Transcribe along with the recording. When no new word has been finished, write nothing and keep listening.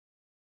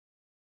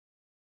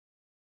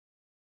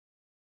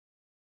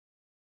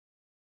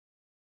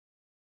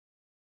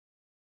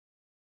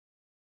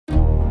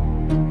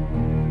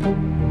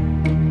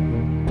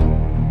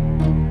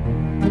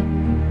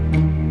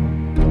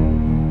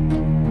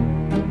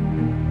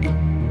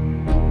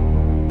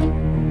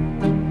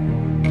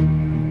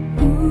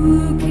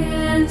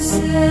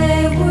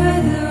say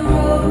where the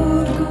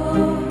road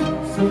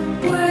goes,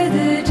 where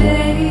the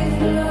day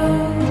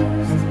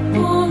flows,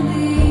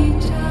 only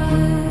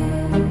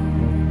time.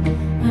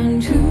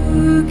 And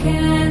who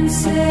can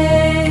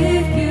say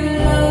if your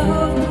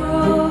love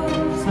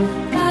grows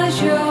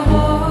as your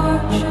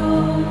heart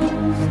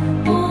shows,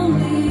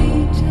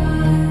 only time.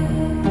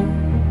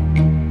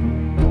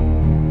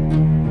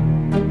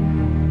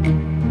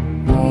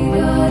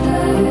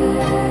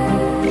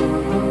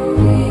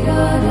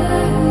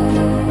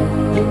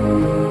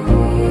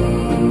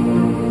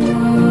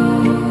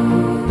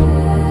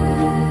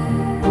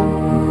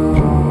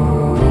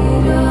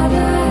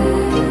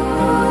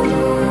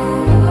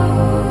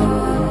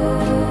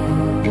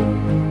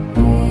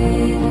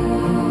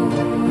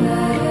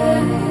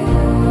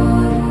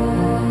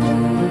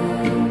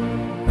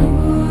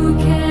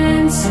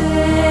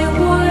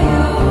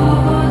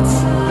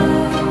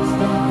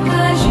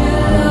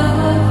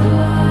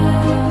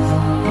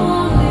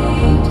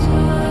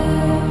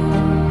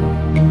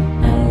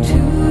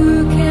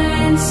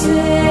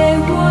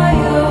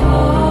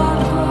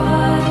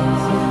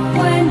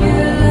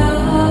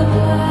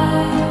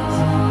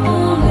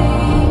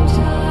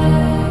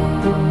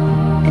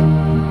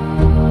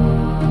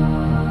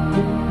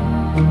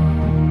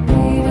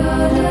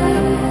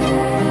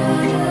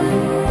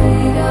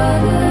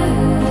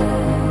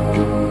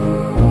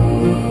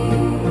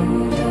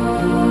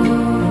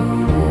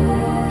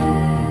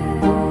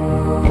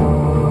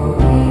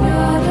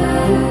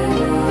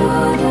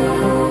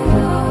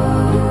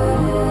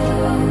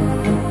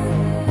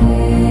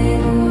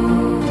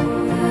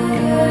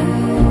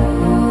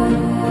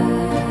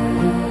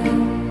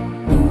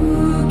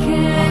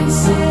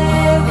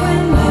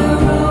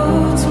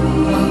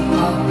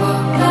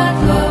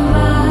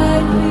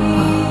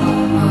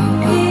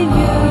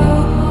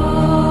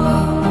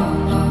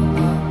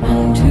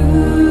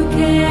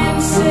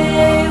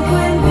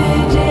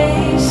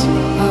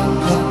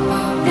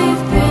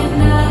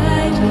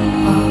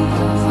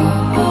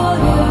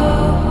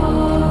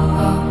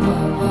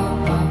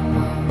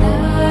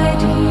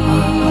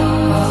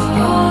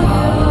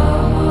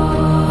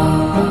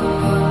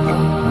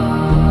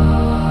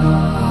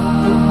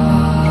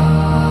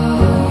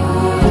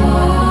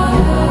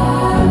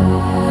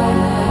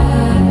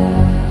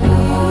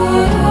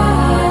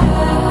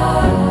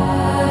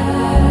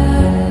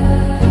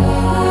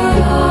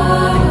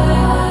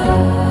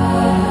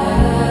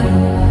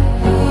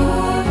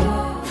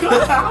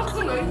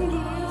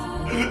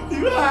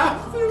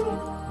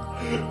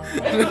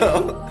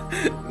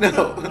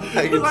 No,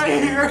 I can I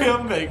hear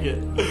him make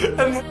it.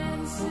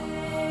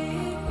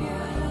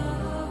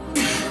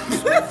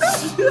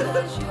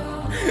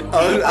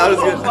 And I was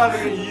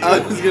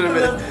gonna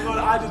miss. When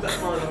I did that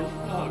part,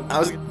 I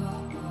was.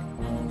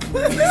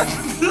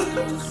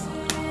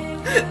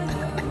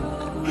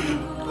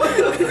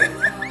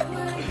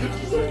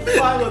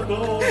 silent the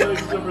whole thing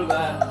except for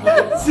that.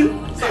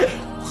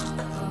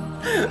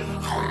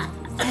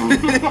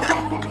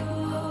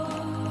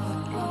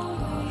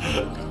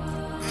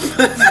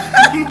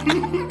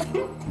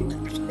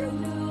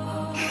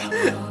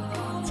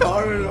 It's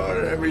harder and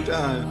harder every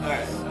time.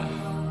 Alright.